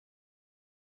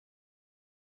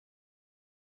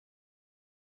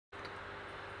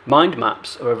Mind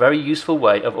maps are a very useful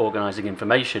way of organising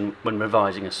information when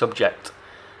revising a subject.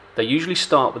 They usually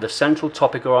start with a central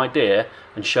topic or idea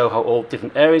and show how all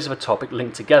different areas of a topic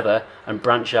link together and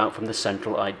branch out from the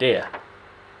central idea.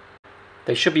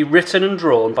 They should be written and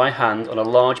drawn by hand on a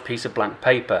large piece of blank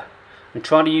paper, and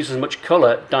try to use as much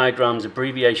colour, diagrams,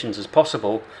 abbreviations as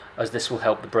possible, as this will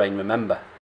help the brain remember.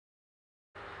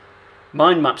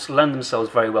 Mind maps lend themselves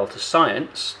very well to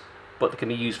science, but they can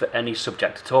be used for any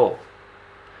subject at all.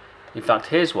 In fact,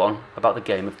 here's one about the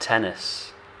game of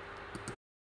tennis.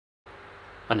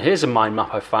 And here's a mind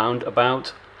map I found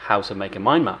about how to make a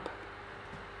mind map.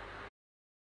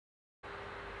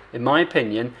 In my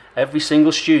opinion, every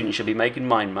single student should be making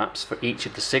mind maps for each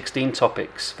of the 16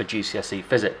 topics for GCSE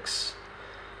Physics.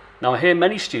 Now I hear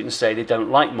many students say they don't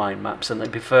like mind maps and they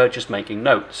prefer just making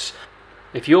notes.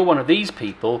 If you're one of these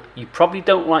people, you probably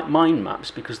don't like mind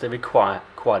maps because they require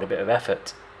quite a bit of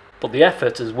effort. But the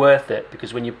effort is worth it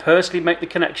because when you personally make the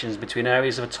connections between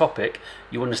areas of a topic,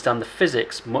 you understand the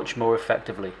physics much more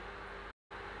effectively.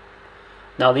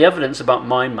 Now the evidence about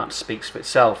mind maps speaks for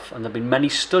itself, and there have been many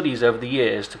studies over the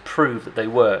years to prove that they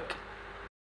work.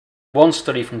 One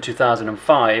study from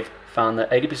 2005 found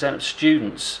that 80% of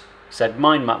students said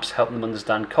mind maps help them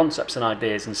understand concepts and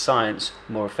ideas in science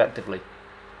more effectively.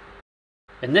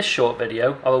 In this short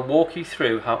video, I will walk you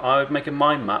through how I would make a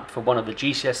mind map for one of the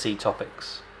GCSE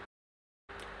topics.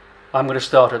 I'm going to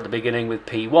start at the beginning with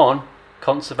P1,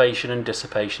 Conservation and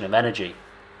Dissipation of Energy.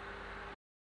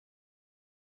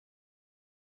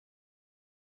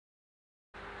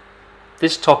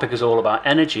 This topic is all about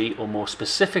energy, or more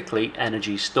specifically,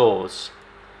 energy stores.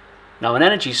 Now an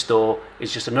energy store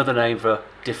is just another name for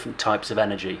different types of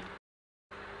energy.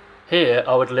 Here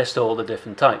I would list all the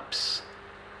different types.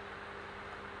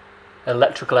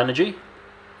 Electrical energy,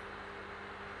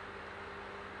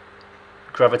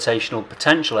 gravitational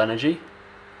potential energy,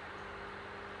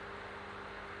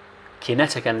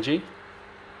 kinetic energy,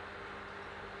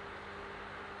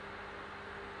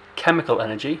 chemical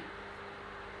energy,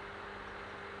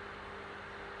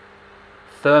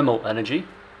 thermal energy,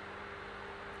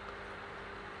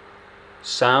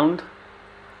 sound,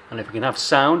 and if we can have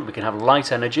sound, we can have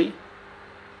light energy,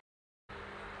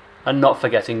 and not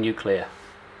forgetting nuclear.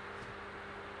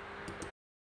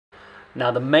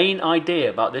 Now the main idea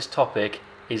about this topic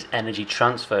is energy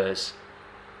transfers,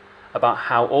 about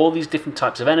how all these different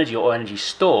types of energy or energy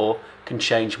store can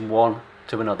change from one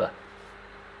to another.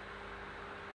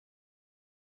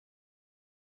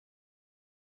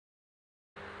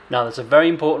 Now there's a very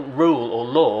important rule or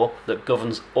law that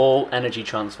governs all energy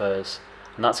transfers,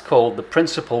 and that's called the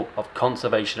principle of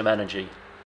conservation of energy.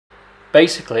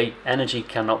 Basically, energy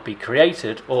cannot be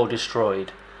created or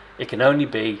destroyed, it can only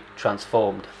be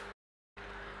transformed.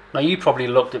 Now you probably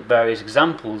looked at various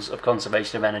examples of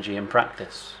conservation of energy in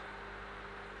practice.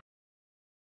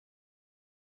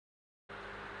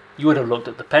 You would have looked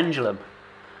at the pendulum,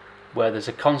 where there's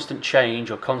a constant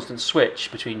change or constant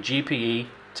switch between GPE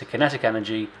to kinetic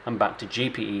energy and back to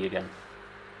GPE again.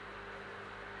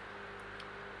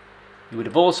 You would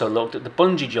have also looked at the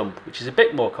bungee jump, which is a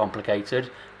bit more complicated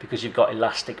because you've got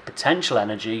elastic potential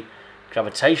energy,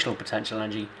 gravitational potential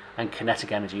energy and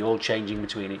kinetic energy all changing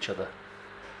between each other.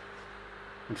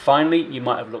 And finally, you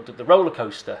might have looked at the roller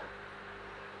coaster,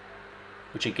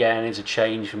 which again is a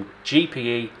change from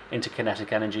GPE into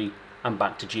kinetic energy and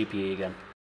back to GPE again.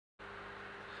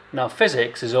 Now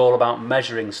physics is all about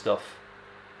measuring stuff.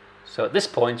 So at this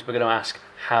point we're going to ask,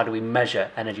 how do we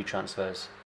measure energy transfers?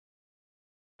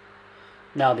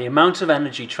 Now the amount of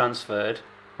energy transferred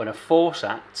when a force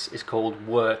acts is called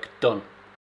work done.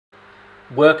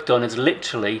 Work done is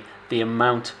literally the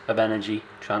amount of energy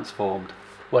transformed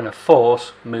when a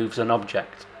force moves an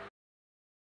object.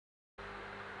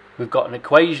 We've got an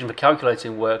equation for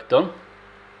calculating work done,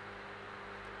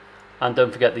 and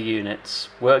don't forget the units.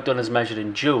 Work done is measured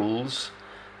in joules.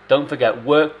 Don't forget,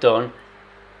 work done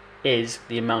is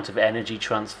the amount of energy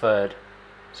transferred,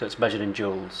 so it's measured in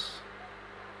joules.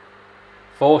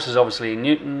 Force is obviously in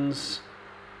newtons,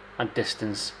 and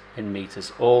distance in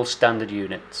meters, all standard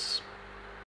units.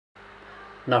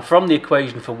 Now from the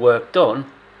equation for work done,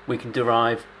 we can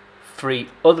derive three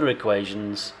other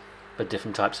equations for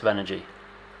different types of energy.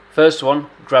 First one,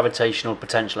 gravitational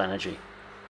potential energy.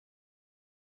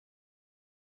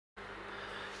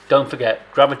 Don't forget,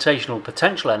 gravitational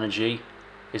potential energy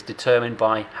is determined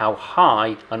by how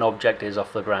high an object is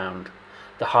off the ground.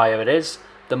 The higher it is,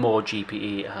 the more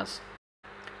GPE it has.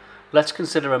 Let's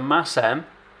consider a mass m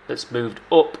that's moved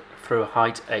up through a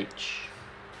height h.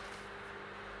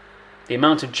 The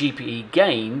amount of GPE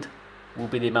gained will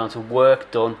be the amount of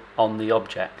work done on the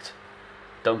object.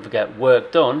 Don't forget,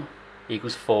 work done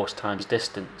equals force times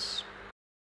distance.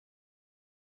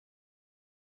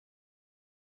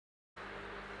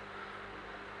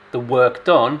 The work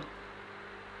done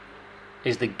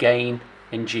is the gain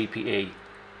in GPE.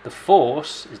 The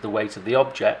force is the weight of the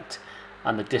object,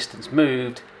 and the distance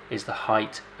moved is the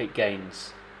height it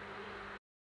gains.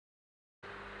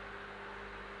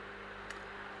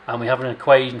 And we have an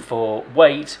equation for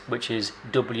weight, which is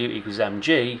W equals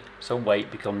mg, so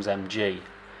weight becomes mg,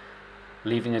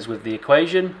 leaving us with the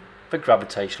equation for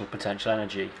gravitational potential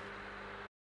energy.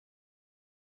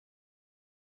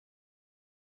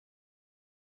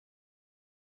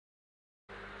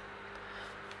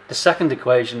 The second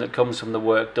equation that comes from the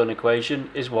work done equation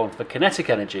is one for kinetic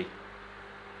energy,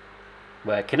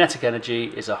 where kinetic energy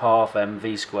is a half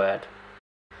mv squared.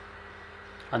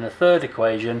 And the third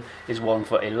equation is one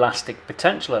for elastic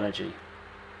potential energy,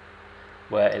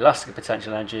 where elastic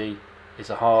potential energy is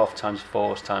a half times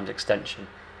force times extension,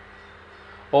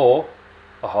 or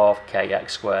a half kx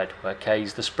squared, where k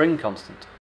is the spring constant.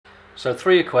 So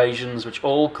three equations which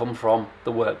all come from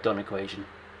the work done equation.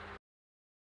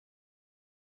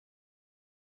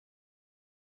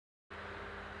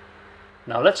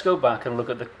 Now let's go back and look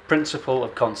at the principle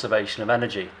of conservation of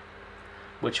energy,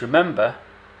 which, remember,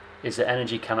 is that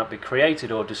energy cannot be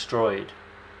created or destroyed.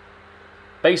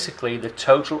 Basically, the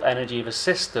total energy of a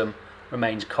system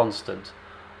remains constant,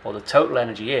 or the total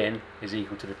energy in is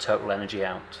equal to the total energy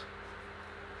out.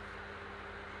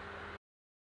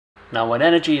 Now, when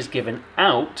energy is given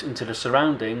out into the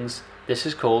surroundings, this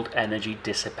is called energy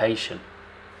dissipation.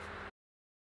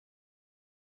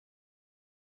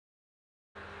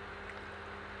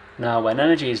 Now, when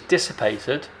energy is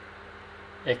dissipated,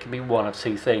 it can be one of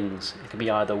two things. It can be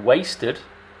either wasted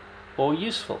or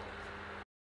useful.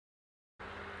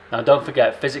 Now, don't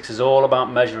forget, physics is all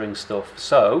about measuring stuff.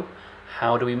 So,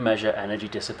 how do we measure energy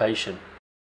dissipation?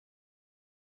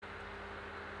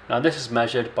 Now, this is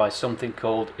measured by something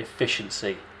called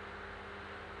efficiency.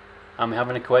 And we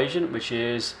have an equation which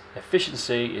is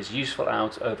efficiency is useful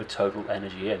out over total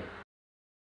energy in.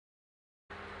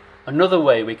 Another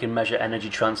way we can measure energy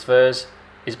transfers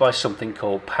is by something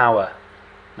called power.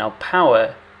 Now,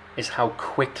 power is how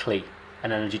quickly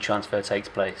an energy transfer takes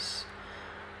place.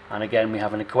 And again, we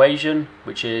have an equation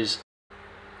which is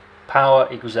power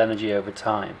equals energy over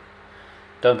time.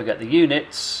 Don't forget the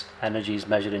units. Energy is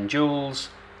measured in joules,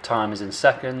 time is in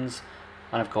seconds,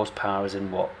 and of course power is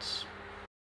in watts.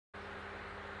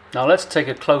 Now let's take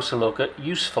a closer look at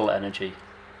useful energy.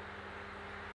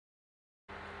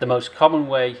 The most common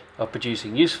way of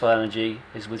producing useful energy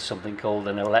is with something called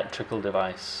an electrical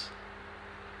device.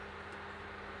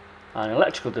 And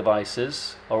electrical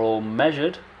devices are all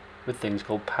measured with things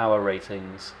called power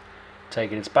ratings,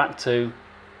 taking us back to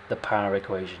the power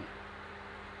equation.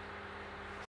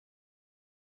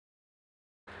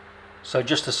 So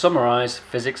just to summarise,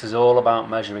 physics is all about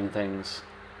measuring things,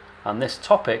 and this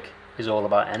topic is all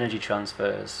about energy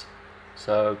transfers.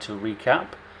 So to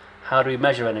recap, how do we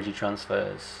measure energy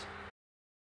transfers?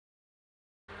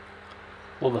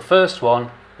 Well, the first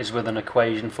one is with an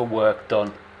equation for work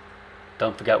done.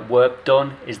 Don't forget, work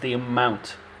done is the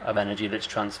amount of energy that's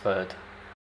transferred.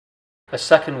 A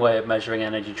second way of measuring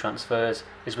energy transfers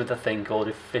is with a thing called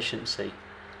efficiency.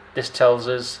 This tells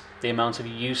us the amount of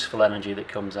useful energy that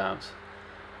comes out.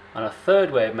 And a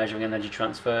third way of measuring energy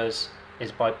transfers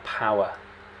is by power,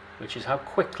 which is how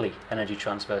quickly energy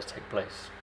transfers take place.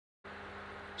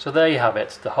 So there you have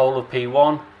it, the whole of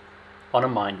P1 on a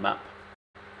mind map.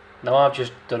 Now, I've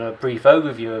just done a brief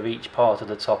overview of each part of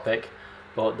the topic,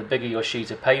 but the bigger your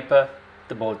sheet of paper,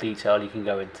 the more detail you can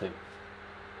go into.